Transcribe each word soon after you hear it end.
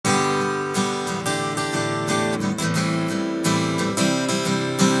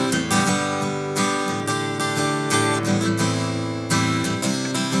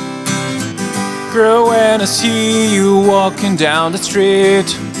Girl, when I see you walking down the street,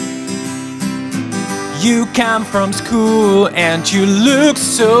 you come from school and you look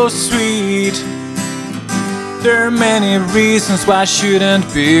so sweet. There are many reasons why I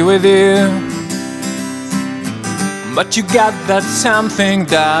shouldn't be with you, but you got that something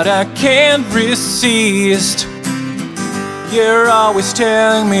that I can't resist. You're always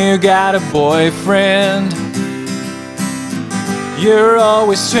telling me you got a boyfriend. You're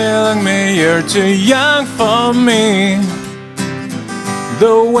always telling me you're too young for me.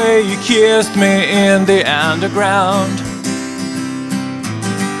 The way you kissed me in the underground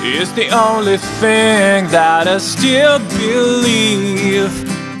is the only thing that I still believe.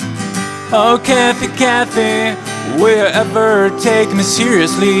 Oh, Kathy, Kathy, will you ever take me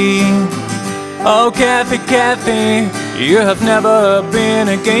seriously? Oh, Kathy, Kathy, you have never been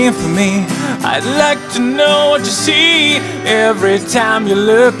a game for me. I'd like to know what you see every time you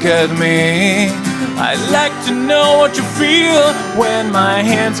look at me. I'd like to know what you feel when my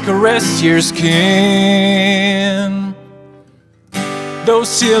hands caress your skin. Those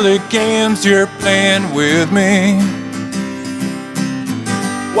silly games you're playing with me,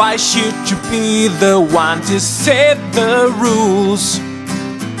 why should you be the one to set the rules?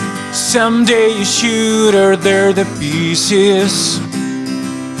 Someday you shoot her, they're the pieces.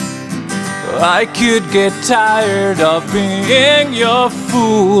 I could get tired of being your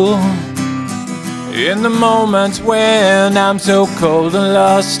fool. In the moments when I'm so cold and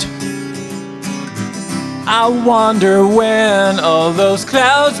lost, I wonder when all those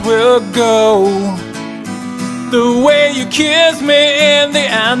clouds will go. The way you kiss me in the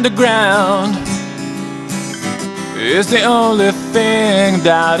underground is the only thing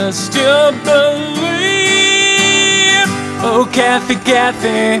that I still believe. Oh, Kathy,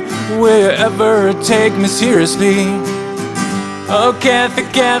 Kathy, will you ever take me seriously? Oh, Kathy,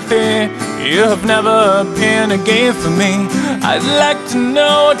 Kathy, you have never been a game for me. I'd like to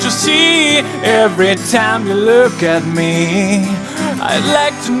know what you see every time you look at me. I'd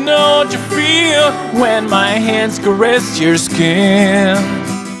like to know what you feel when my hands caress your skin.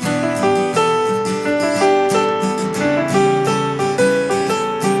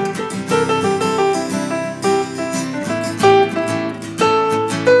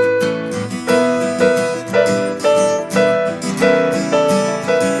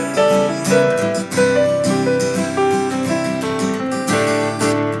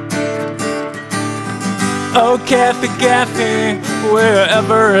 Oh, Kathy, Kathy, will you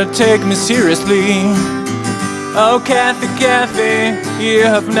ever take me seriously? Oh, Kathy, Kathy, you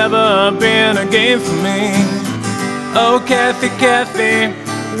have never been a game for me. Oh, Kathy, Kathy,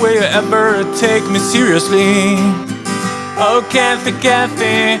 will you ever take me seriously? Oh, Kathy,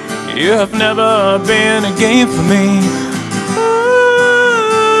 Kathy, you have never been a game for me.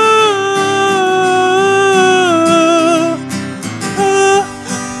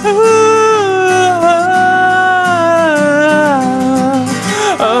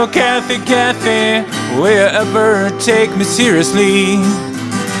 Oh, Kathy, Kathy, will you ever take me seriously?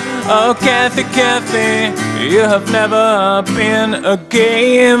 Oh, Kathy, Kathy, you have never been a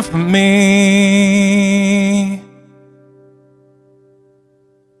game for me.